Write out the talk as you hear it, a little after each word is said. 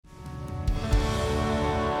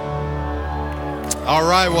All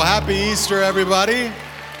right, well, happy Easter, everybody.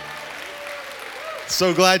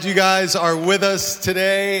 So glad you guys are with us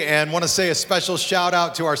today, and want to say a special shout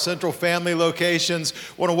out to our Central family locations.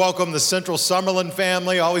 Want to welcome the Central Summerlin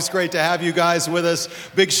family. Always great to have you guys with us.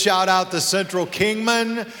 Big shout out to Central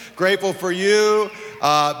Kingman. Grateful for you.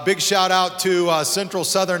 Big shout out to Central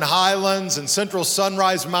Southern Highlands and Central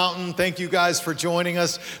Sunrise Mountain. Thank you guys for joining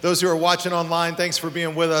us. Those who are watching online, thanks for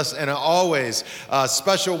being with us. And always,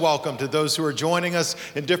 special welcome to those who are joining us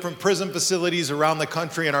in different prison facilities around the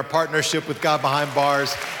country in our partnership with God Behind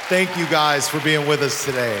Bars. Thank you guys for being with us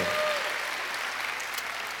today.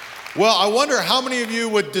 Well, I wonder how many of you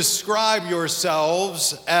would describe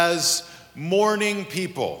yourselves as morning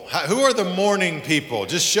people. Who are the morning people?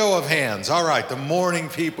 Just show of hands. All right, the morning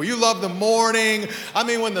people. You love the morning. I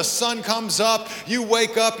mean, when the sun comes up, you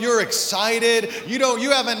wake up, you're excited.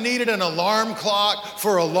 You haven't needed an alarm clock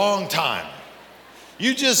for a long time.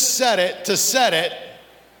 You just set it to set it,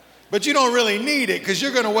 but you don't really need it because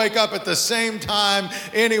you're going to wake up at the same time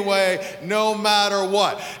anyway, no matter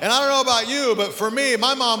what. And I don't know about you, but for me,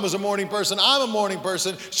 my mom was a morning person. I'm a morning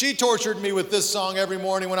person. She tortured me with this song every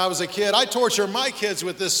morning when I was a kid. I torture my kids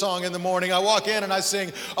with this song in the morning. I walk in and I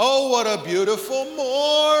sing, "Oh, what a beautiful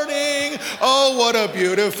morning. Oh, what a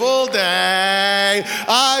beautiful day.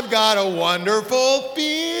 I've got a wonderful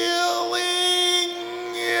feeling.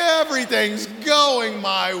 Everything's going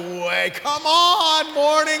my way. Come on,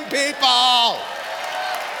 morning people."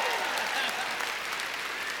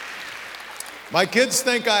 My kids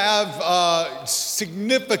think I have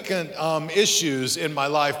significant issues in my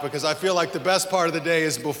life because I feel like the best part of the day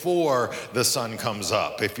is before the sun comes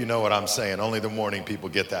up, if you know what I'm saying. Only the morning people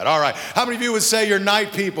get that. All right, how many of you would say you're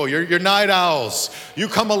night people? You're night owls. You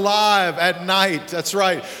come alive at night. That's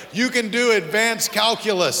right. You can do advanced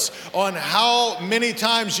calculus on how many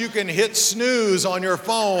times you can hit snooze on your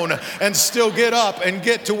phone and still get up and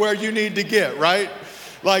get to where you need to get, right?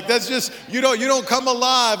 Like, that's just, you don't come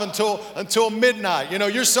alive until midnight. You know,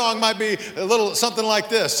 your song might be a little something like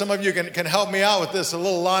this. Some of you can help me out with this, a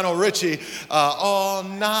little Lionel Richie. All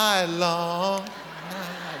night long.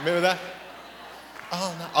 Remember that?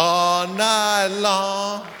 All night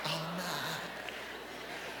long.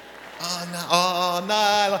 All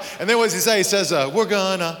night long. And then what does he say? He says, we're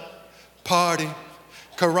gonna party,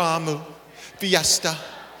 Karamu, fiesta,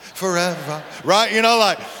 forever. Right? You know,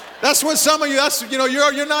 like, that's what some of you,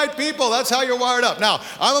 you're night people. That's how you're wired up. Now,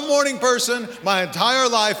 I'm a morning person. My entire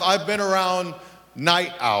life, I've been around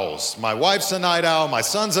night owls. My wife's a night owl. My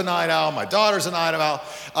son's a night owl. My daughter's a night owl.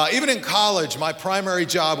 Even in college, my primary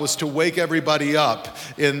job was to wake everybody up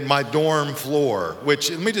in my dorm floor,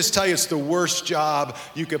 which, let me just tell you, it's the worst job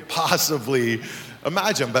you could possibly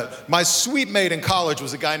imagine. But my suite mate in college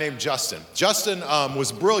was a guy named Justin. Justin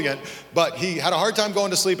was brilliant, but he had a hard time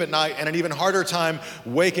going to sleep at night and an even harder time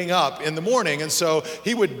waking up in the morning. And so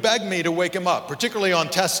he would beg me to wake him up, particularly on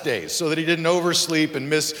test days, so that he didn't oversleep and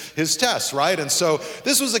miss his tests, right? And so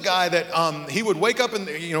this was a guy that he would wake up and,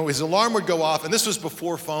 his alarm would go off. And this was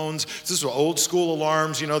before phones. This was old school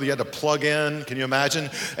alarms, that you had to plug in. Can you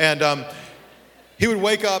imagine? And he would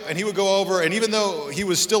wake up and he would go over, and even though he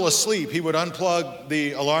was still asleep, he would unplug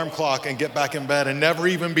the alarm clock and get back in bed and never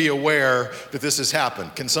even be aware that this has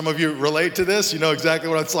happened. Can some of you relate to this? You know exactly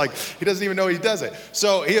what it's like. He doesn't even know he does it.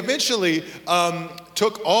 So he eventually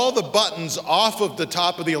took all the buttons off of the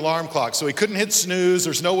top of the alarm clock. So he couldn't hit snooze.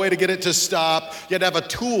 There's no way to get it to stop. You had to have a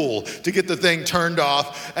tool to get the thing turned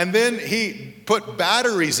off. And then he put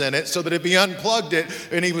batteries in it so that if he unplugged it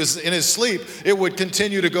and he was in his sleep, it would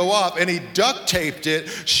continue to go off. And he duct taped it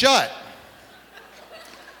shut.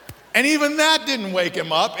 And even that didn't wake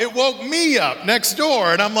him up. It woke me up next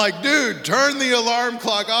door. And I'm like, dude, turn the alarm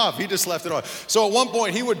clock off. He just left it on. So at one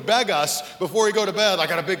point, he would beg us before he go to bed, I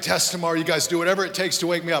got a big test tomorrow. You guys do whatever it takes to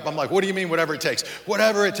wake me up. I'm like, what do you mean whatever it takes?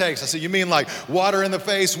 Whatever it takes. I said, you mean like water in the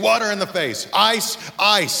face? Water in the face. Ice,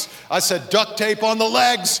 ice. I said, duct tape on the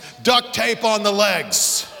legs. Duct tape on the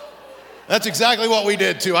legs. That's exactly what we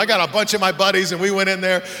did too. I got a bunch of my buddies and we went in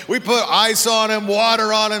there. We put ice on him,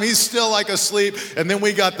 water on him. He's still like asleep. And then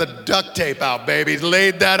we got the duct tape out, baby.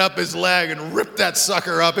 Laid that up his leg and ripped that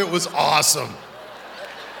sucker up. It was awesome.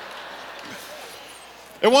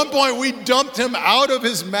 At one point, we dumped him out of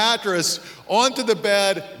his mattress onto the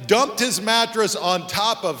bed, dumped his mattress on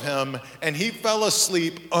top of him, and he fell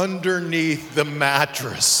asleep underneath the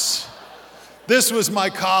mattress. This was my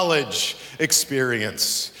college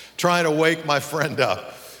experience, trying to wake my friend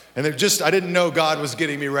up. And I didn't know God was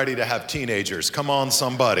getting me ready to have teenagers. Come on,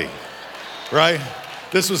 somebody, right?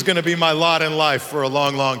 This was gonna be my lot in life for a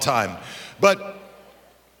long, long time. But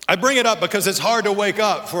I bring it up because it's hard to wake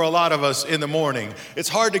up for a lot of us in the morning. It's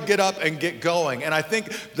hard to get up and get going. And I think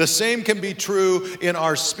the same can be true in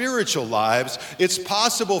our spiritual lives. It's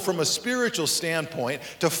possible from a spiritual standpoint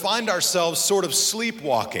to find ourselves sort of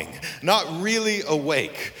sleepwalking, not really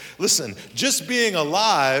awake. Listen, just being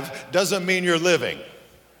alive doesn't mean you're living.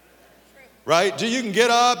 Right? You can get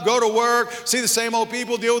up, go to work, see the same old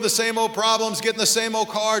people, deal with the same old problems, get in the same old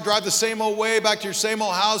car, drive the same old way back to your same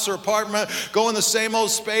old house or apartment, go in the same old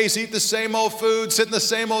space, eat the same old food, sit in the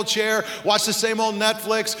same old chair, watch the same old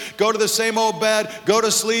Netflix, go to the same old bed, go to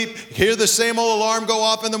sleep, hear the same old alarm go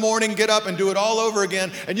off in the morning, get up and do it all over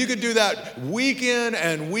again. And you can do that week in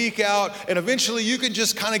and week out, and eventually you can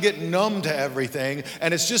just kind of get numb to everything,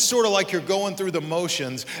 and it's just sort of like you're going through the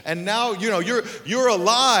motions, and now, you're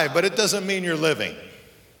alive, but it doesn't mean you're living.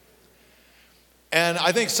 And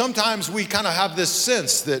I think sometimes we kind of have this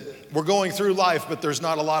sense that we're going through life, but there's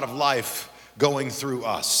not a lot of life going through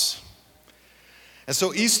us. And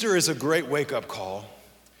so Easter is a great wake-up call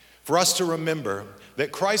for us to remember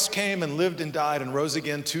that Christ came and lived and died and rose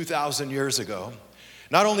again 2,000 years ago,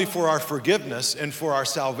 not only for our forgiveness and for our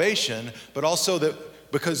salvation, but also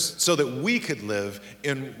so that we could live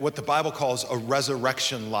in what the Bible calls a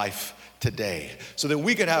resurrection life today, so that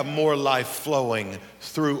we could have more life flowing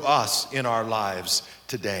through us in our lives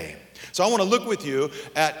today. So I want to look with you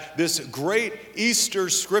at this great Easter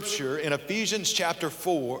scripture in Ephesians chapter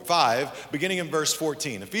 5, beginning in verse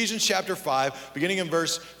 14. Ephesians chapter 5, beginning in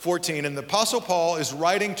verse 14. And the Apostle Paul is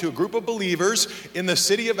writing to a group of believers in the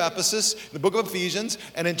city of Ephesus, the book of Ephesians.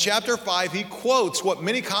 And in chapter 5, he quotes what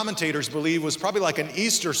many commentators believe was probably like an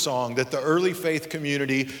Easter song that the early faith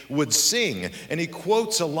community would sing. And he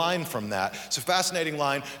quotes a line from that. It's a fascinating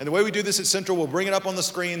line. And the way we do this at Central, we'll bring it up on the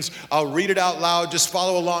screens. I'll read it out loud. Just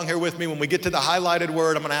follow along here with me. When we get to the highlighted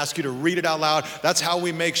word, I'm going to ask you to read it out loud. That's how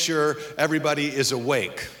we make sure everybody is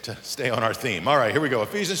awake, to stay on our theme. All right, here we go.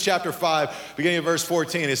 Ephesians chapter 5, beginning of verse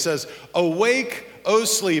 14. It says, "Awake, O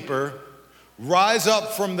sleeper, rise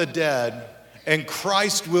up from the dead, and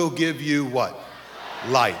Christ will give you" what?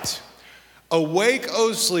 Light. Awake,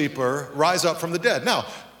 O sleeper, rise up from the dead. Now,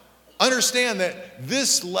 understand that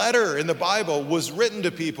this letter in the Bible was written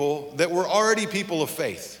to people that were already people of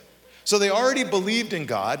faith. So they already believed in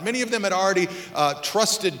God. Many of them had already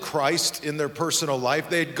trusted Christ in their personal life.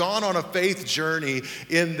 They had gone on a faith journey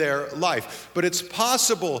in their life. But it's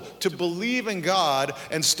possible to believe in God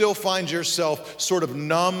and still find yourself sort of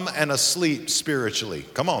numb and asleep spiritually.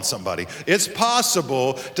 Come on, somebody. It's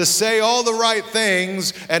possible to say all the right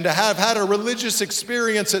things and to have had a religious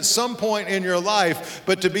experience at some point in your life,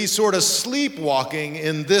 but to be sort of sleepwalking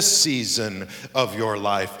in this season of your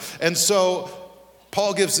life. And so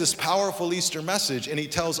Paul gives this powerful Easter message, and he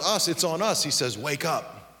tells us, it's on us. He says, wake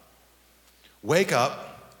up. Wake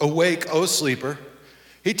up. Awake, O sleeper.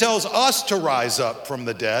 He tells us to rise up from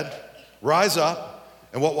the dead. Rise up,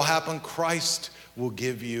 and what will happen? Christ will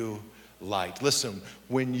give you light. Listen,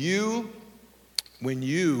 when you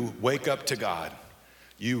wake up to God,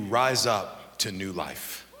 you rise up to new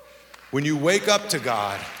life. When you wake up to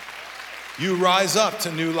God, you rise up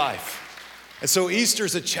to new life. And so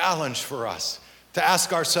Easter's a challenge for us to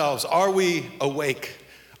ask ourselves, are we awake?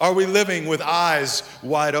 Are we living with eyes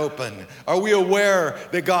wide open? Are we aware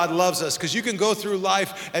that God loves us? Because you can go through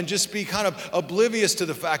life and just be kind of oblivious to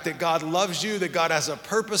the fact that God loves you, that God has a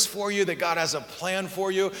purpose for you, that God has a plan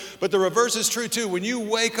for you. But the reverse is true too. When you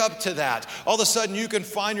wake up to that, all of a sudden you can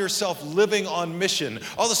find yourself living on mission.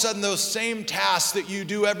 All of a sudden those same tasks that you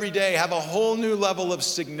do every day have a whole new level of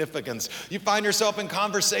significance. You find yourself in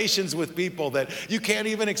conversations with people that you can't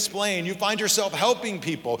even explain. You find yourself helping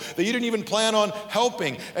people that you didn't even plan on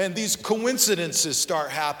helping. And these coincidences start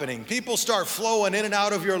happening. People start flowing in and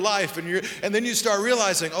out of your life, and then you start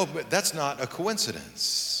realizing, oh, but that's not a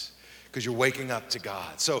coincidence, because you're waking up to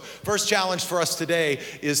God. So first challenge for us today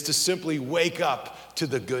is to simply wake up to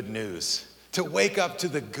the good news. To wake up to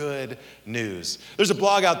the good news. There's a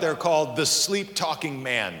blog out there called The Sleep Talking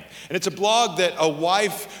Man. And it's a blog that a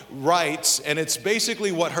wife writes, and it's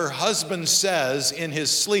basically what her husband says in his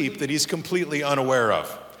sleep that he's completely unaware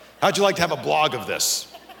of. How'd you like to have a blog of this?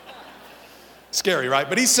 Scary, right?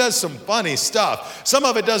 But he says some funny stuff. Some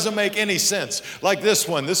of it doesn't make any sense. Like this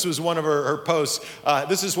one. This was one of her posts.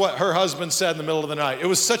 This is what her husband said in the middle of the night. It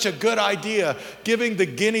was such a good idea giving the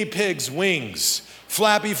guinea pigs wings.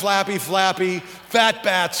 Flappy, flappy, flappy, fat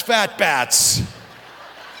bats, fat bats.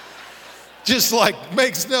 Just like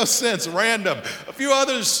makes no sense, random. A few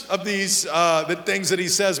others of these the things that he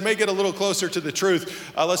says make it a little closer to the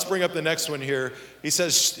truth. Let's bring up the next one here. He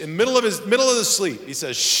says, in middle of the sleep, he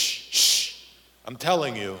says, shh, shh. I'm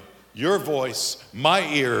telling you, your voice, my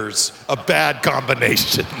ears, a bad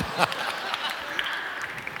combination.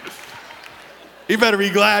 He better be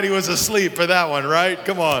glad he was asleep for that one, right?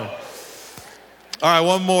 Come on. All right,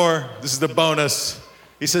 one more. This is the bonus.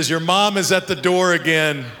 He says, your mom is at the door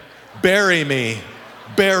again. Bury me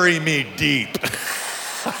deep.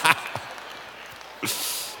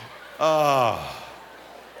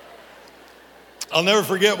 I'll never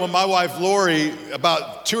forget when my wife Lori,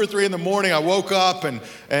 about 2 or 3 in the morning, I woke up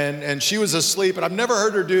and she was asleep, and I've never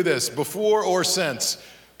heard her do this before or since.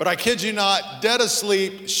 But I kid you not, dead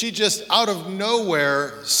asleep, she just out of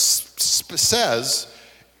nowhere says,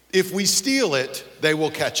 if we steal it, they will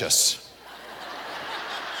catch us.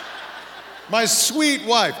 My sweet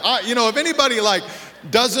wife. If anybody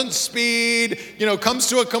doesn't speed, comes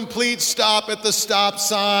to a complete stop at the stop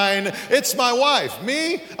sign, it's my wife.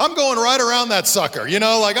 Me, I'm going right around that sucker,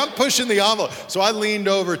 I'm pushing the envelope. So I leaned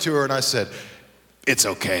over to her and I said, it's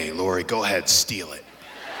okay, Lori, go ahead, steal it.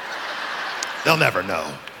 They'll never know.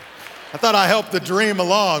 I thought I helped the dream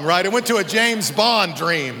along, right? It went to a James Bond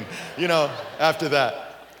dream, after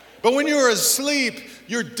that. But when you're asleep,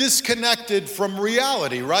 you're disconnected from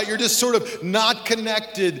reality, right? You're just sort of not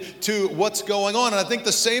connected to what's going on. And I think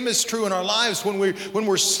the same is true in our lives. When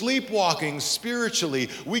we're sleepwalking spiritually,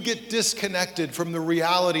 we get disconnected from the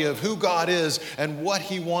reality of who God is and what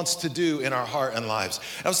he wants to do in our heart and lives.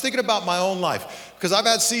 And I was thinking about my own life, because I've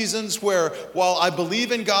had seasons where, while I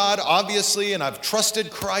believe in God, obviously, and I've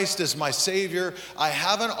trusted Christ as my Savior, I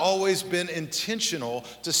haven't always been intentional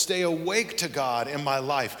to stay awake to God in my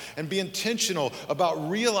life and be intentional about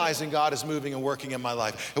realizing God is moving and working in my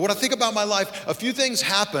life. And when I think about my life, a few things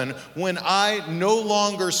happen when I no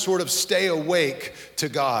longer sort of stay awake to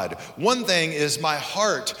God. One thing is my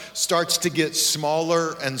heart starts to get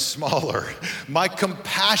smaller and smaller. My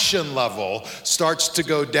compassion level starts to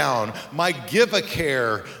go down. My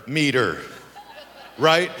give-a-care meter,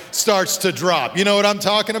 right, starts to drop. You know what I'm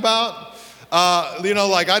talking about?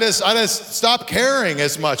 I just stop caring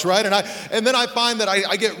as much, right? And then I find that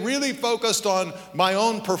I get really focused on my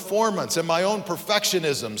own performance, and my own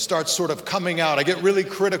perfectionism starts sort of coming out. I get really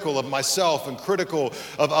critical of myself and critical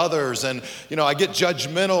of others, and I get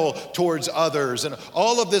judgmental towards others. And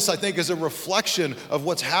all of this, I think, is a reflection of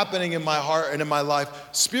what's happening in my heart and in my life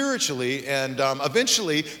spiritually. And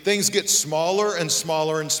eventually, things get smaller and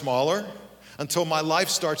smaller and smaller until my life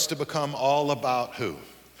starts to become all about who?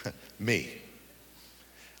 Me.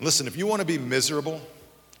 Listen, if you want to be miserable,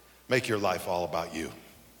 make your life all about you.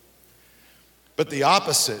 But the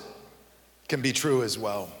opposite can be true as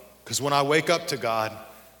well. Because when I wake up to God,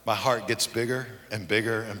 my heart gets bigger and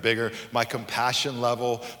bigger and bigger. My compassion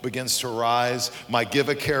level begins to rise. My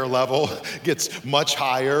give-a-care level gets much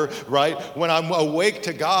higher, right? When I'm awake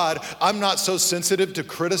to God, I'm not so sensitive to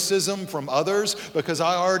criticism from others because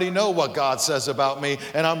I already know what God says about me,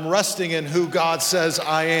 and I'm resting in who God says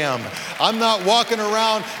I am. I'm not walking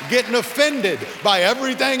around getting offended by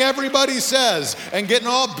everything everybody says and getting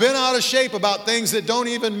all bent out of shape about things that don't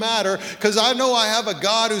even matter, because I know I have a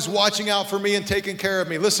God who's watching out for me and taking care of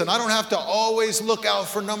me. Listen, I don't have to always look out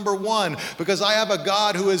for number one, because I have a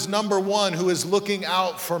God who is number one, who is looking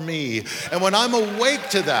out for me. And when I'm awake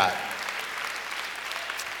to that,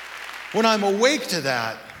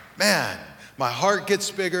 man, my heart gets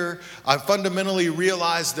bigger. I fundamentally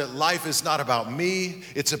realize that life is not about me,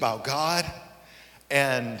 it's about God.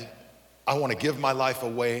 And I want to give my life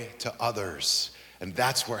away to others. And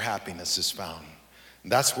that's where happiness is found.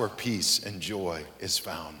 That's where peace and joy is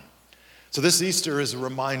found. So this Easter is a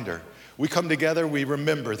reminder. We come together, we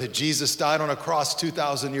remember that Jesus died on a cross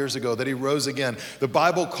 2,000 years ago, that he rose again. The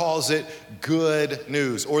Bible calls it good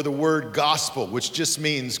news, or the word gospel, which just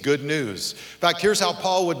means good news. In fact, here's how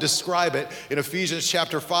Paul would describe it in Ephesians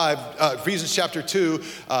chapter 2,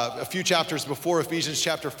 a few chapters before Ephesians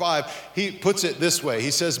chapter 5. He puts it this way.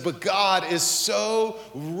 He says, but God is so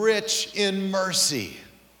rich in mercy.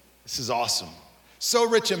 This is awesome. So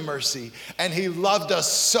rich in mercy, and he loved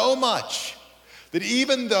us so much that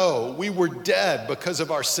even though we were dead because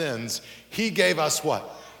of our sins, he gave us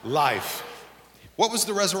what? Life. What was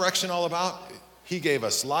the resurrection all about? He gave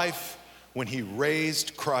us life when he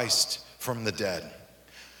raised Christ from the dead.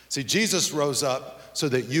 See, Jesus rose up so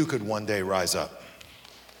that you could one day rise up.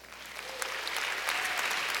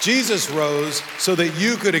 Jesus rose so that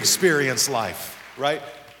you could experience life, right?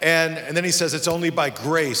 And then he says it's only by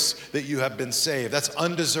grace that you have been saved. That's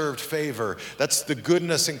undeserved favor. That's the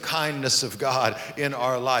goodness and kindness of God in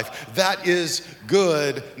our life. That is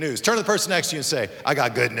good news. Turn to the person next to you and say, I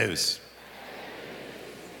got good news.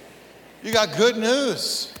 You got good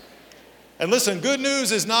news. And listen, good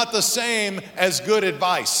news is not the same as good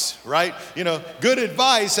advice, right? You know, good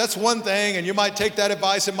advice, that's one thing, and you might take that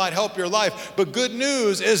advice, it might help your life. But good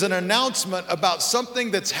news is an announcement about something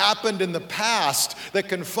that's happened in the past that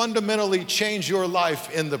can fundamentally change your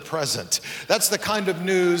life in the present. That's the kind of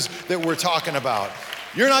news that we're talking about.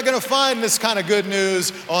 You're not going to find this kind of good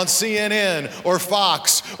news on CNN or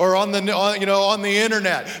Fox or on the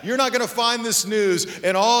internet. You're not going to find this news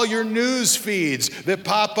in all your news feeds that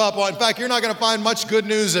pop up. In fact, you're not going to find much good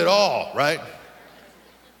news at all, right?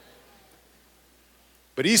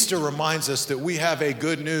 But Easter reminds us that we have a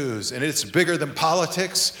good news, and it's bigger than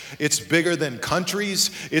politics, it's bigger than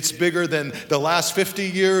countries, it's bigger than the last 50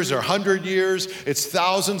 years or 100 years, it's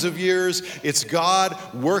thousands of years. It's God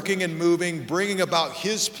working and moving, bringing about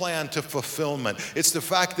His plan to fulfillment. It's the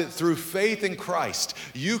fact that through faith in Christ,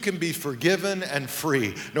 you can be forgiven and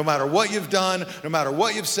free. No matter what you've done, no matter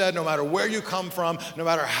what you've said, no matter where you come from, no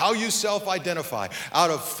matter how you self-identify,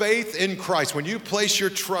 out of faith in Christ, when you place your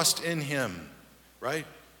trust in Him, right?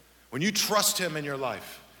 When you trust Him in your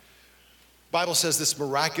life, the Bible says this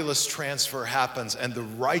miraculous transfer happens and the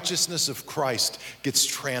righteousness of Christ gets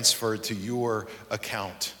transferred to your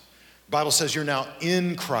account. The Bible says you're now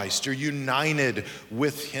in Christ, you're united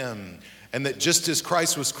with Him. And that just as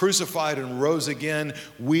Christ was crucified and rose again,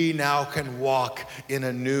 we now can walk in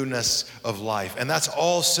a newness of life. And that's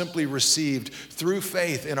all simply received through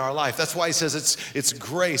faith in our life. That's why he says it's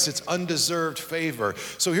grace, it's undeserved favor.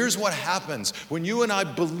 So here's what happens when you and I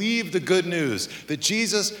believe the good news that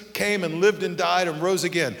Jesus came and lived and died and rose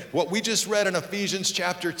again. What we just read in Ephesians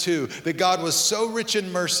chapter 2, that God was so rich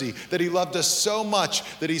in mercy, that He loved us so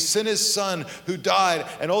much, that He sent His Son who died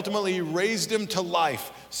and ultimately He raised Him to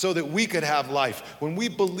life, so that we could have life. When we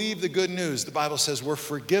believe the good news, the Bible says we're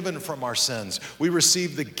forgiven from our sins. We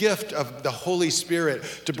receive the gift of the Holy Spirit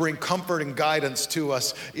to bring comfort and guidance to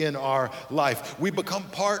us in our life. We become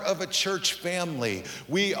part of a church family.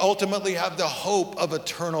 We ultimately have the hope of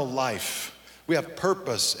eternal life. We have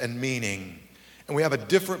purpose and meaning, and we have a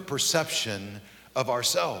different perception of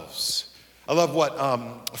ourselves. I love what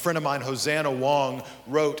a friend of mine, Hosanna Wong,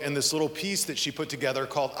 wrote in this little piece that she put together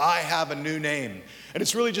called I Have a New Name. And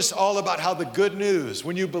it's really just all about how the good news,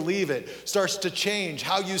 when you believe it, starts to change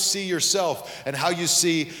how you see yourself and how you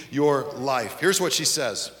see your life. Here's what she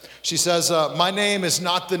says. She says, my name is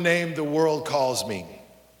not the name the world calls me.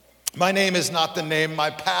 My name is not the name my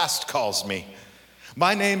past calls me.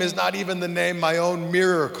 My name is not even the name my own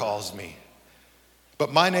mirror calls me.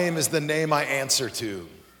 But my name is the name I answer to.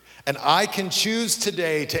 And I can choose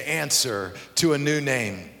today to answer to a new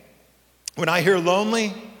name. When I hear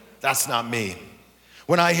lonely, that's not me.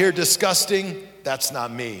 When I hear disgusting, that's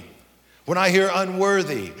not me. When I hear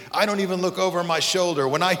unworthy, I don't even look over my shoulder.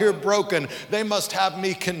 When I hear broken, they must have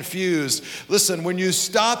me confused. Listen, when you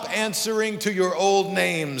stop answering to your old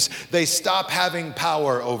names, they stop having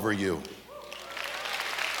power over you.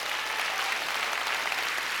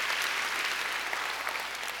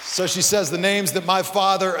 So she says, the names that my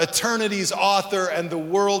Father, eternity's author and the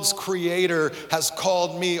world's creator, has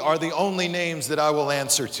called me are the only names that I will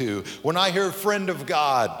answer to. When I hear friend of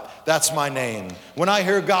God, that's my name. When I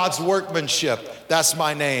hear God's workmanship, that's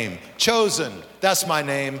my name. Chosen, that's my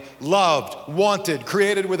name. Loved, wanted,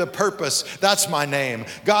 created with a purpose, that's my name.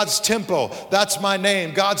 God's temple, that's my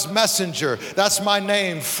name. God's messenger, that's my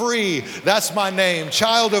name. Free, that's my name.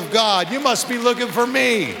 Child of God, you must be looking for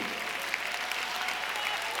me.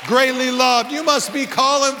 Greatly loved, you must be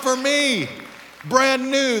calling for me. Brand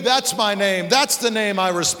new, that's my name. That's the name I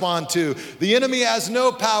respond to. The enemy has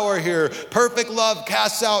no power here. Perfect love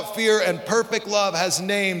casts out fear, and perfect love has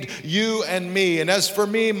named you and me. And as for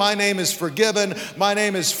me, my name is forgiven. My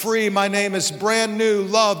name is free. My name is brand new,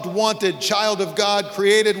 loved, wanted, child of God,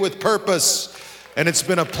 created with purpose. And it's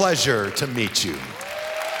been a pleasure to meet you.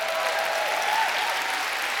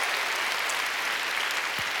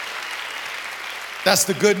 That's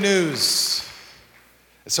the good news.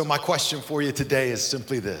 So my question for you today is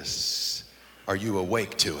simply this. Are you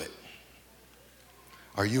awake to it?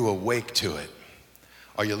 Are you awake to it?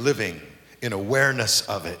 Are you living in awareness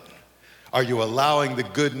of it? Are you allowing the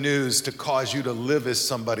good news to cause you to live as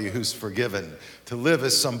somebody who's forgiven, to live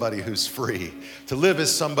as somebody who's free, to live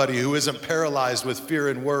as somebody who isn't paralyzed with fear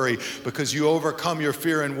and worry because you overcome your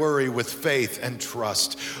fear and worry with faith and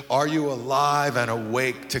trust? Are you alive and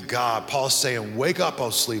awake to God? Paul's saying, wake up, O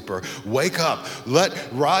sleeper, wake up,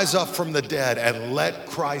 rise up from the dead and let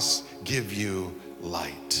Christ give you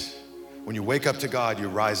light. When you wake up to God, you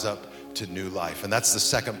rise up to new life. And that's the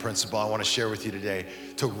second principle I want to share with you today,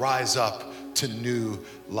 to rise up to new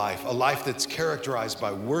life, a life that's characterized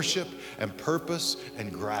by worship and purpose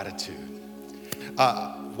and gratitude.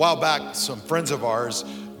 A while back, some friends of ours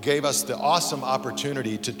gave us the awesome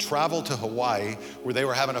opportunity to travel to Hawaii, where they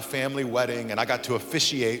were having a family wedding, and I got to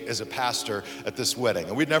officiate as a pastor at this wedding.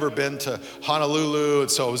 And we'd never been to Honolulu, and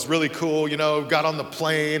so it was really cool. Got on the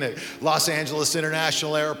plane at Los Angeles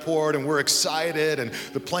International Airport, and we're excited, and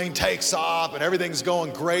the plane takes off, and everything's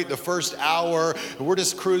going great the first hour, and we're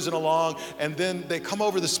just cruising along. And then they come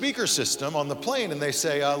over the speaker system on the plane, and they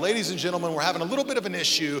say, ladies and gentlemen, we're having a little bit of an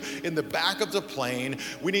issue in the back of the plane.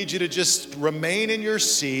 We need you to just remain in your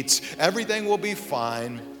seat. Everything will be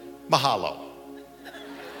fine. Mahalo.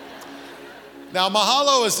 Now,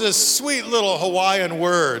 mahalo is this sweet little Hawaiian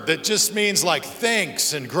word that just means like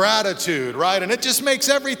thanks and gratitude, right? And it just makes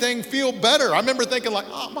everything feel better. I remember thinking like,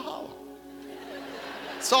 oh, mahalo.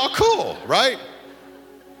 It's all cool, right?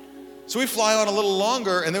 So we fly on a little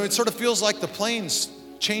longer, and then it sort of feels like the plane's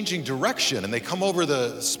changing direction, and they come over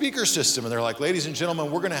the speaker system, and they're like, ladies and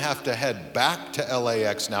gentlemen, we're going to have to head back to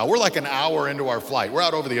LAX now. We're like an hour into our flight. We're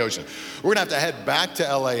out over the ocean. We're going to have to head back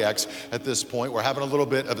to LAX at this point. We're having a little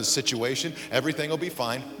bit of a situation. Everything will be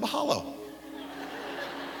fine. Mahalo.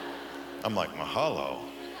 I'm like, mahalo?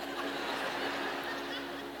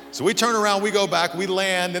 So we turn around, we go back, we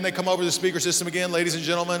land, then they come over the speaker system again. Ladies and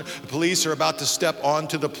gentlemen, the police are about to step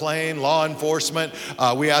onto the plane, law enforcement.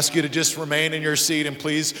 We ask you to just remain in your seat and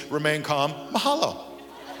please remain calm. Mahalo.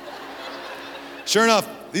 Sure enough,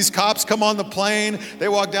 these cops come on the plane, they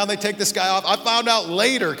walk down, they take this guy off. I found out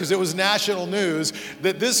later, because it was national news,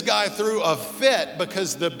 that this guy threw a fit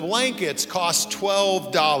because the blankets cost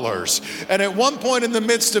 $12. And at one point in the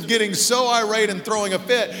midst of getting so irate and throwing a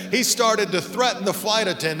fit, he started to threaten the flight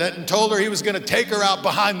attendant and told her he was going to take her out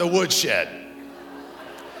behind the woodshed.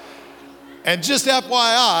 And just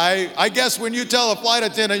FYI, I guess when you tell a flight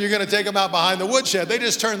attendant you're going to take them out behind the woodshed, they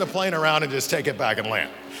just turn the plane around and just take it back and land.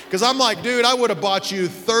 Because I'm like, dude, I would have bought you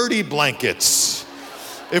 30 blankets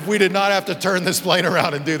if we did not have to turn this plane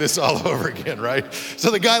around and do this all over again, right?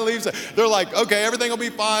 So the guy leaves. They're like, okay, everything will be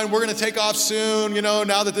fine. We're going to take off soon,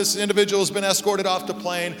 now that this individual has been escorted off the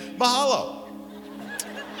plane. Mahalo.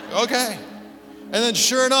 Okay. And then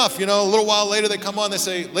sure enough, a little while later they come on, they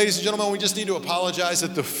say, ladies and gentlemen, we just need to apologize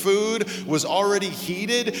that the food was already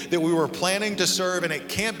heated that we were planning to serve, and it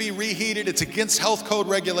can't be reheated. It's against health code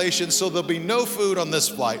regulations, so there'll be no food on this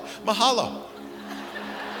flight. Mahalo.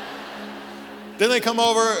 Then they come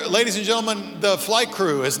over, ladies and gentlemen, the flight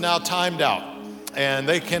crew is now timed out, and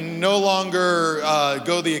they can no longer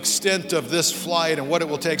go the extent of this flight and what it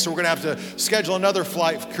will take. So we're going to have to schedule another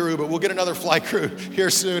flight crew, but we'll get another flight crew here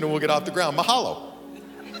soon and we'll get off the ground. Mahalo.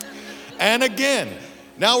 And again,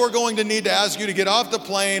 now we're going to need to ask you to get off the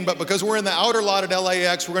plane, but because we're in the outer lot at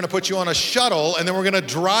LAX, we're going to put you on a shuttle, and then we're going to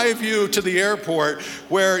drive you to the airport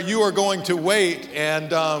where you are going to wait,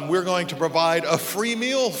 and we're going to provide a free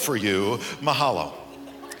meal for you. Mahalo.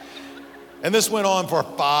 And this went on for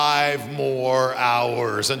 5 more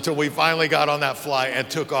hours until we finally got on that flight and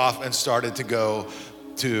took off and started to go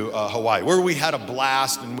to Hawaii, where we had a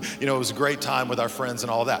blast, and it was a great time with our friends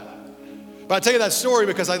and all that. But I tell you that story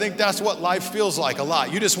because I think that's what life feels like a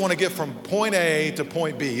lot. You just want to get from point A to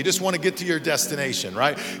point B. You just want to get to your destination,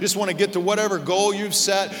 right? You just want to get to whatever goal you've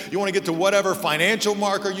set. You want to get to whatever financial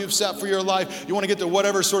marker you've set for your life. You want to get to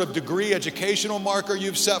whatever sort of degree educational marker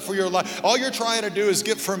you've set for your life. All you're trying to do is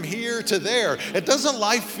get from here to there. And doesn't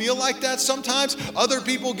life feel like that sometimes? Other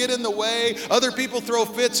people get in the way. Other people throw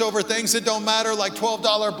fits over things that don't matter, like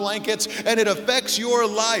 $12 blankets, and it affects your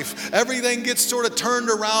life. Everything gets sort of turned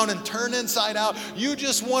around and turned inside out. You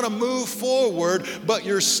just want to move forward, but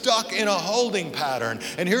you're stuck in a holding pattern.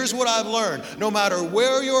 And here's what I've learned. No matter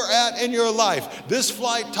where you're at in your life, this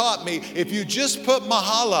flight taught me, if you just put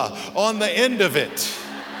mahala on the end of it,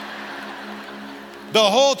 the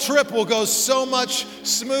whole trip will go so much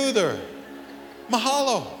smoother.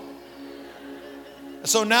 Mahalo.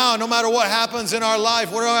 So now, no matter what happens in our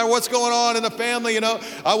life, no matter what's going on in the family,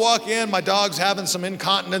 I walk in, my dog's having some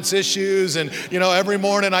incontinence issues, and, every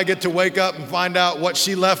morning I get to wake up and find out what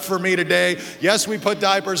she left for me today. Yes, we put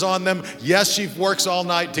diapers on them. Yes, she works all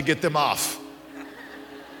night to get them off.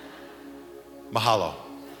 Mahalo.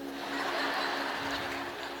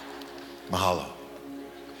 Mahalo.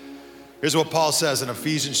 Here's what Paul says in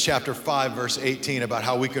Ephesians chapter 5, verse 18 about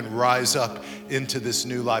how we can rise up into this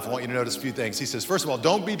new life. I want you to notice a few things. He says, first of all,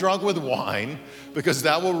 don't be drunk with wine because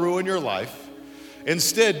that will ruin your life.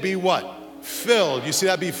 Instead, be what? Filled. You see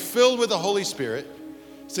that? Be filled with the Holy Spirit,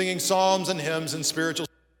 singing psalms and hymns and spiritual.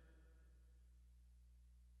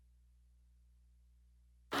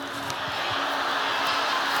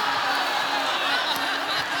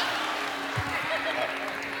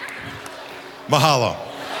 Mahalo.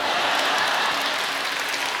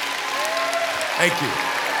 Thank you.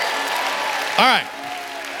 All right.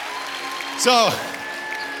 So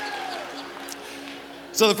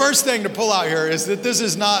the first thing to pull out here is that this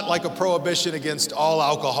is not like a prohibition against all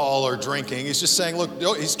alcohol or drinking. He's just saying, look,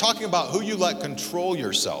 he's talking about who you let control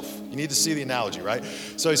yourself. You need to see the analogy, right?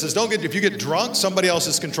 So he says, if you get drunk, somebody else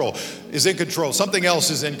is in control. Something else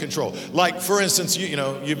is in control. Like, for instance,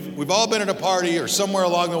 we've all been at a party or somewhere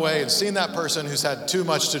along the way and seen that person who's had too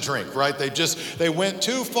much to drink, right? They went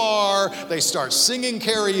too far. They start singing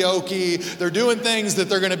karaoke. They're doing things that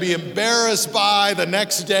they're going to be embarrassed by the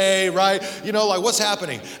next day, right? Like what's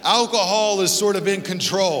happening? Alcohol is sort of in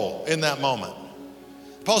control in that moment.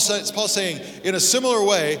 Paul's saying, in a similar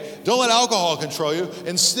way, don't let alcohol control you.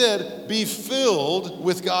 Instead, be filled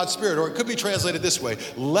with God's Spirit. Or it could be translated this way: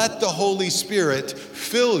 let the Holy Spirit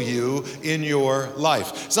fill you in your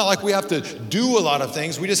life. It's not like we have to do a lot of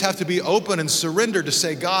things. We just have to be open and surrender to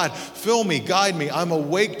say, God, fill me, guide me. I'm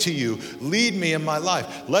awake to you. Lead me in my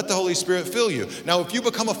life. Let the Holy Spirit fill you. Now, if you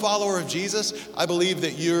become a follower of Jesus, I believe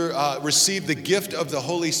that you receive the gift of the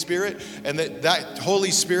Holy Spirit, and that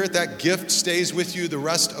Holy Spirit, that gift stays with you the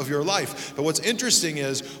rest of your life. But what's interesting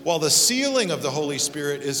is, while the sealing of the Holy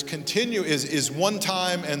Spirit is one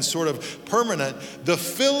time and sort of permanent, the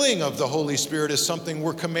filling of the Holy Spirit is something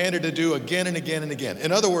we're commanded to do again and again and again.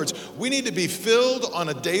 In other words, we need to be filled on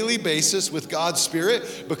a daily basis with God's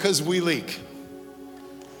Spirit because we leak.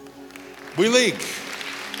 We leak.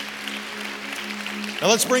 Now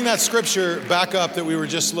let's bring that scripture back up that we were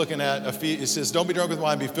just looking at. It says, don't be drunk with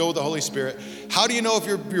wine, be filled with the Holy Spirit. How do you know if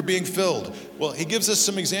you're being filled? Well, he gives us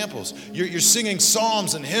some examples. You're singing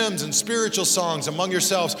psalms and hymns and spiritual songs among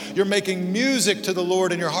yourselves. You're making music to the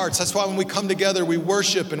Lord in your hearts. That's why when we come together, we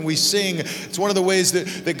worship and we sing. It's one of the ways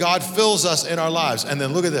that God fills us in our lives. And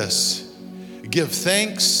then look at this. Give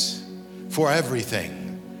thanks for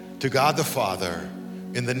everything to God the Father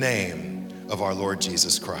in the name of our Lord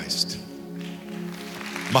Jesus Christ.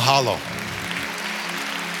 Mahalo.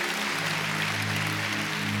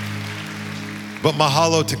 But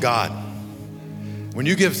mahalo to God. When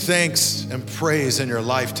you give thanks and praise in your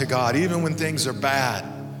life to God, even when things are bad,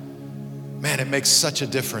 man, it makes such a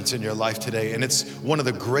difference in your life today. And it's one of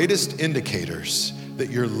the greatest indicators that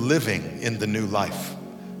you're living in the new life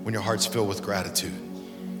when your heart's filled with gratitude.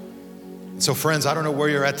 And so friends, I don't know where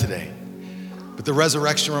you're at today, but the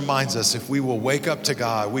resurrection reminds us if we will wake up to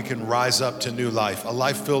God, we can rise up to new life, a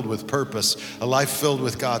life filled with purpose, a life filled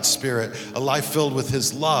with God's Spirit, a life filled with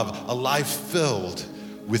His love, a life filled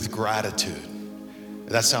with gratitude.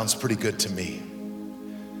 That sounds pretty good to me.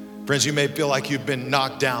 Friends, you may feel like you've been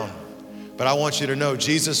knocked down, but I want you to know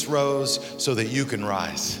Jesus rose so that you can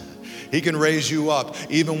rise. He can raise you up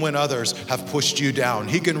even when others have pushed you down.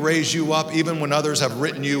 He can raise you up even when others have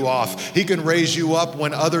written you off. He can raise you up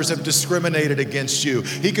when others have discriminated against you.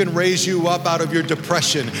 He can raise you up out of your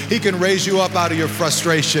depression. He can raise you up out of your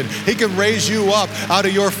frustration. He can raise you up out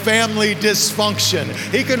of your family dysfunction.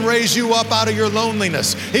 He can raise you up out of your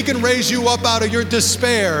loneliness. He can raise you up out of your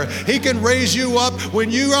despair. He can raise you up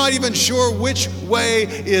when you're not even sure which way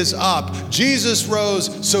is up. Jesus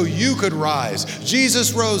rose so you could rise.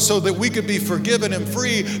 Jesus rose so that we could be forgiven and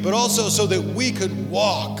free, but also so that we could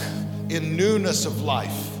walk in newness of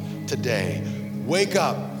life today. Wake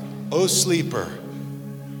up, O sleeper.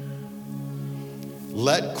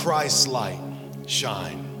 Let Christ's light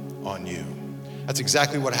shine on you. That's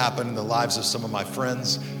exactly what happened in the lives of some of my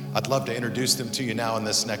friends. I'd love to introduce them to you now in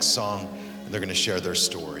this next song, and they're going to share their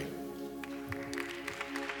story.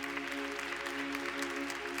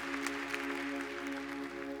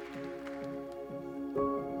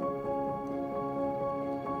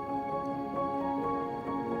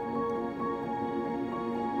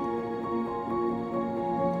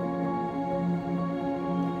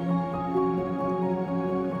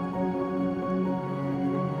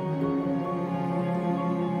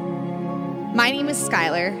 My name is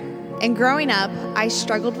Skylar, and growing up, I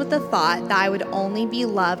struggled with the thought that I would only be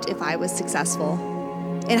loved if I was successful.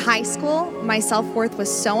 In high school, my self-worth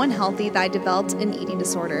was so unhealthy that I developed an eating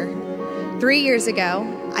disorder. 3 years ago,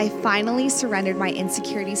 I finally surrendered my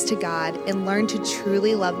insecurities to God and learned to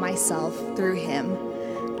truly love myself through Him.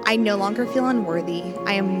 I no longer feel unworthy.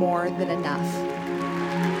 I am more than enough.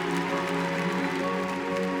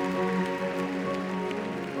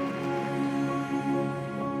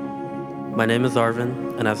 My name is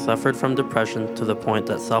Arvin, and I've suffered from depression to the point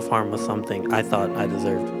that self-harm was something I thought I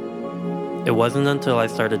deserved. It wasn't until I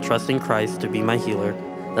started trusting Christ to be my healer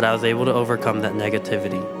that I was able to overcome that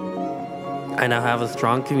negativity. I now have a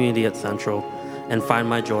strong community at Central and find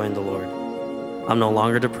my joy in the Lord. I'm no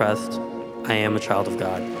longer depressed. I am a child of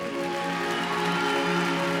God.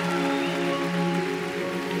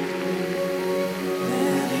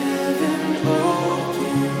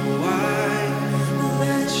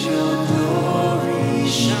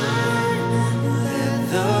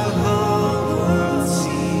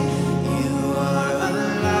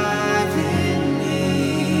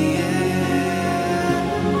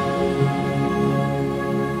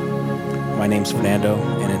 name's Fernando,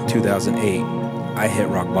 and in 2008, I hit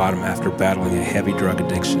rock bottom after battling a heavy drug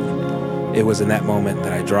addiction. It was in that moment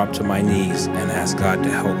that I dropped to my knees and asked God to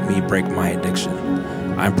help me break my addiction.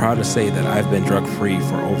 I'm proud to say that I've been drug-free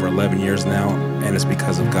for over 11 years now, and it's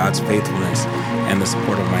because of God's faithfulness and the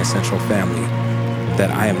support of my Central family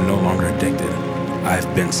that I am no longer addicted.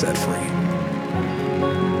 I've been set free.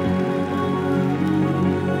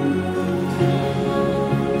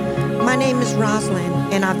 My name is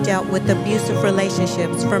Rosalind, and I've dealt with abusive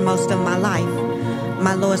relationships for most of my life.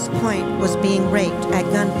 My lowest point was being raped at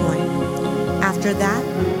gunpoint. After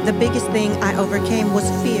that, the biggest thing I overcame was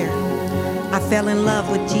fear. I fell in love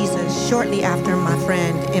with Jesus shortly after my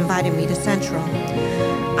friend invited me to Central.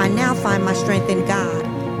 I now find my strength in God,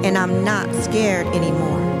 and I'm not scared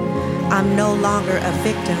anymore. I'm no longer a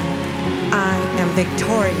victim. I am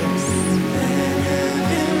victorious.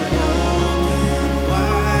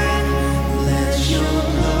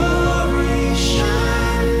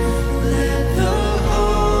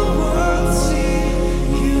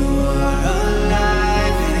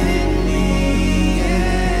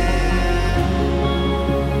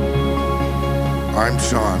 I'm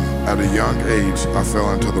Sean. At a young age, I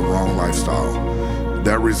fell into the wrong lifestyle.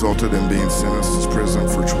 That resulted in being sentenced to prison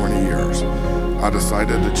for 20 years. I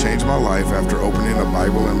decided to change my life after opening a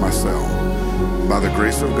Bible in my cell. By the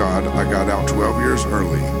grace of God, I got out 12 years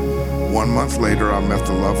early. 1 month later, I met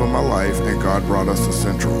the love of my life, and God brought us to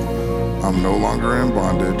Central. I'm no longer in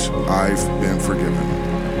bondage. I've been forgiven.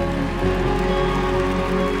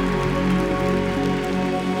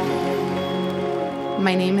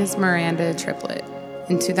 My name is Miranda Triplett.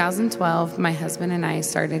 In 2012, my husband and I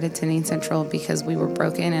started attending Central because we were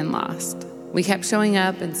broken and lost. We kept showing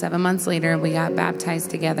up, and 7 months later, we got baptized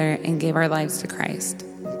together and gave our lives to Christ.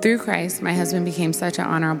 Through Christ, my husband became such an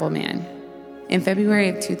honorable man. In February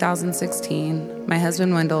of 2016, my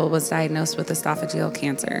husband Wendell was diagnosed with esophageal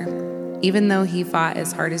cancer. Even though he fought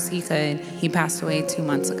as hard as he could, he passed away 2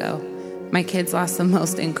 months ago. My kids lost the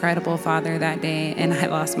most incredible father that day, and I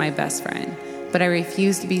lost my best friend. But I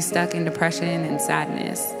refuse to be stuck in depression and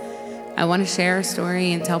sadness. I want to share our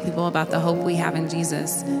story and tell people about the hope we have in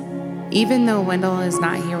Jesus. Even though Wendell is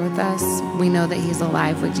not here with us, we know that he's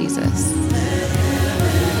alive with Jesus.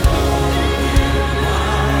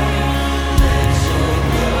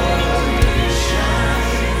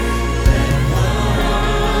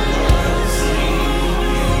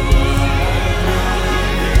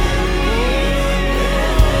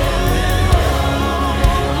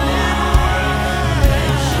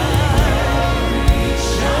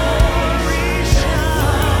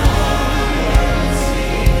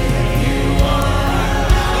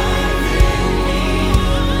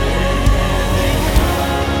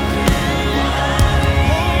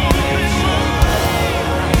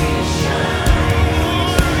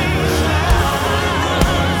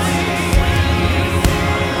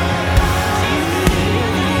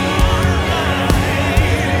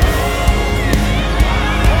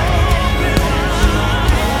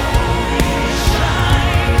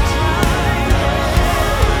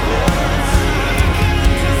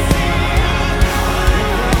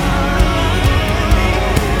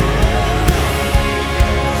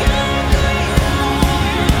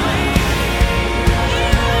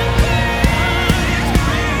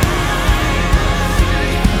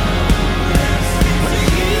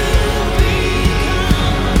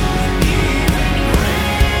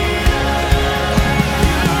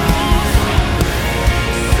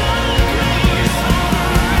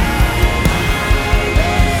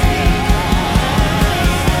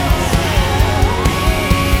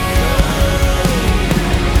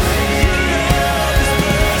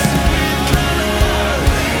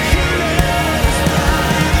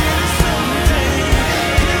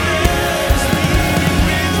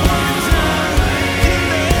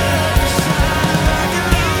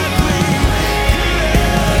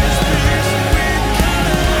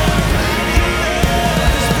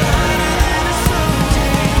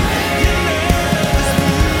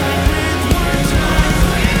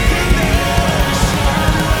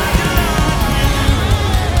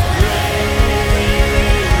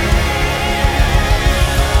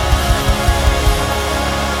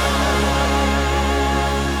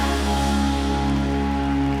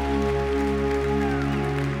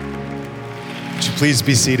 Please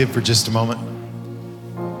be seated for just a moment.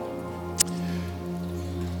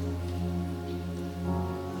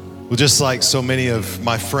 Well, just like so many of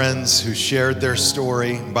my friends who shared their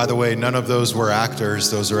story, by the way, none of those were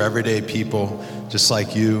actors. Those are everyday people, just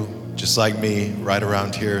like you, just like me, right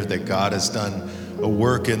around here, that God has done a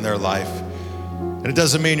work in their life. And it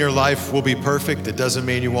doesn't mean your life will be perfect. It doesn't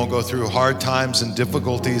mean you won't go through hard times and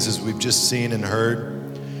difficulties as we've just seen and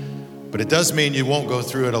heard. But it does mean you won't go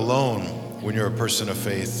through it alone when you're a person of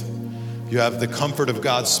faith. You have the comfort of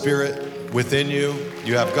God's Spirit within you.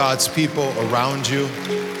 You have God's people around you.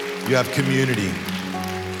 You have community.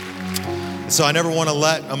 So I never want to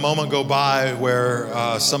let a moment go by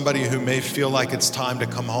where somebody who may feel like it's time to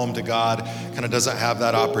come home to God kind of doesn't have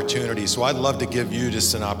that opportunity. So I'd love to give you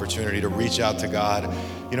just an opportunity to reach out to God.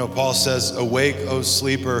 You know, Paul says, "Awake, O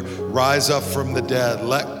sleeper, rise up from the dead.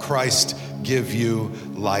 Let Christ give you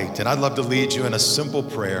light." And I'd love to lead you in a simple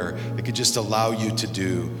prayer that could just allow you to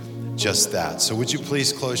do just that. So would you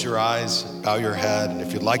please close your eyes, bow your head, and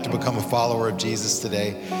if you'd like to become a follower of Jesus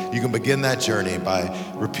today, you can begin that journey by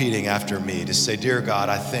repeating after me. Just say, "Dear God,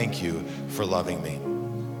 I thank you for loving me.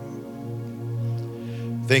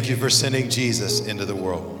 Thank you for sending Jesus into the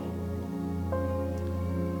world.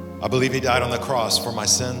 I believe he died on the cross for my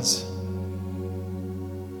sins.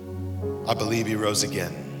 I believe he rose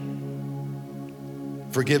again.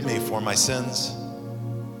 Forgive me for my sins.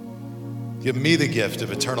 Give me the gift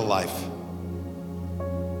of eternal life.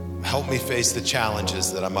 Help me face the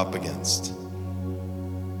challenges that I'm up against.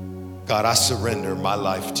 God, I surrender my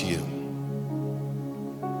life to you.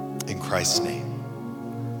 In Christ's name."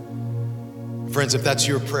 Friends, if that's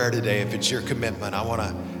your prayer today, if it's your commitment, I want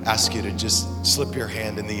to ask you to just slip your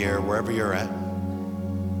hand in the air wherever you're at.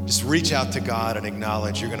 Just reach out to God and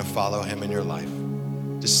acknowledge you're going to follow him in your life.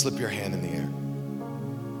 Just slip your hand in the air.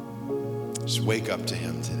 Just wake up to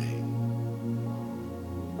him today.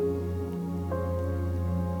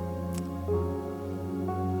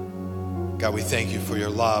 God, we thank you for your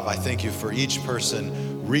love. I thank you for each person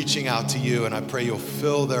reaching out to you, and I pray you'll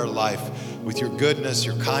fill their life with your goodness,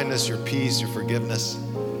 your kindness, your peace, your forgiveness.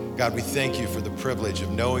 God, we thank you for the privilege of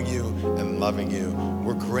knowing you and loving you.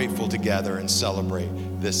 We're grateful to gather and celebrate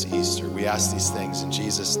this Easter. We ask these things in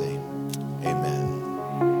Jesus' name. Amen.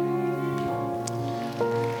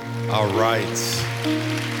 All right.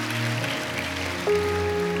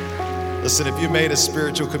 Listen, if you made a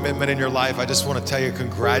spiritual commitment in your life, I just want to tell you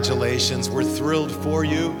congratulations. We're thrilled for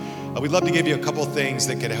you. We'd love to give you a couple things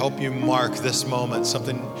that could help you mark this moment,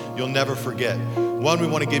 something you'll never forget. One, we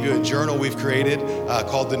want to give you a journal we've created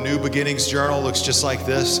called the New Beginnings Journal. Looks just like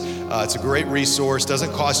this. It's a great resource.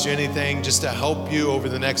 Doesn't cost you anything, just to help you over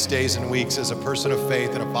the next days and weeks as a person of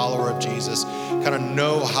faith and a follower of Jesus, kind of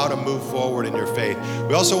know how to move forward in your faith.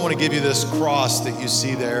 We also want to give you this cross that you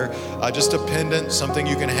see there, just a pendant, something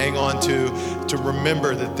you can hang on to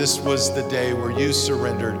remember that this was the day where you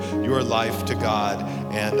surrendered your life to God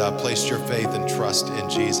and placed your faith and trust in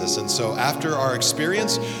Jesus. And so after our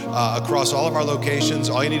experience across all of our locations,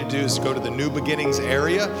 all you need to do is go to the New Beginnings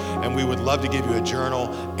area, and we would love to give you a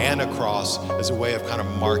journal and a cross as a way of kind of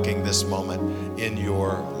marking this moment in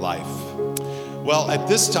your life. Well, at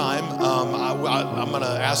this time, I'm going to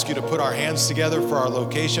ask you to put our hands together for our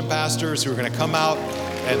location pastors who are going to come out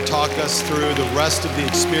and talk us through the rest of the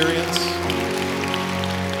experience.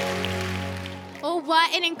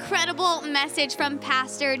 What an incredible message from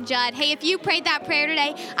Pastor Judd. Hey, if you prayed that prayer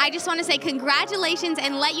today, I just want to say congratulations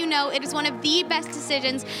and let you know it is one of the best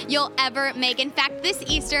decisions you'll ever make. In fact, this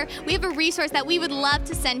Easter, we have a resource that we would love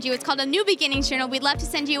to send you. It's called a New Beginnings Journal. We'd love to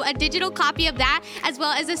send you a digital copy of that, as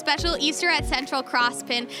well as a special Easter at Central cross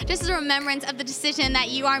pin, just as a remembrance of the decision that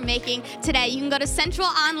you are making today. You can go to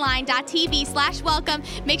centralonline.tv/welcome.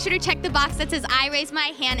 Make sure to check the box that says I raise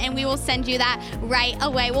my hand, and we will send you that right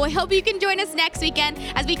away. Well, we hope you can join us next weekend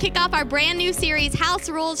as we kick off our brand new series, House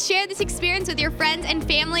Rules. Share this experience with your friends and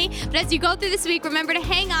family. But as you go through this week, remember to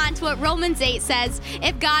hang on to what Romans 8 says.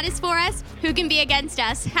 If God is for us, who can be against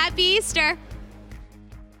us? Happy Easter.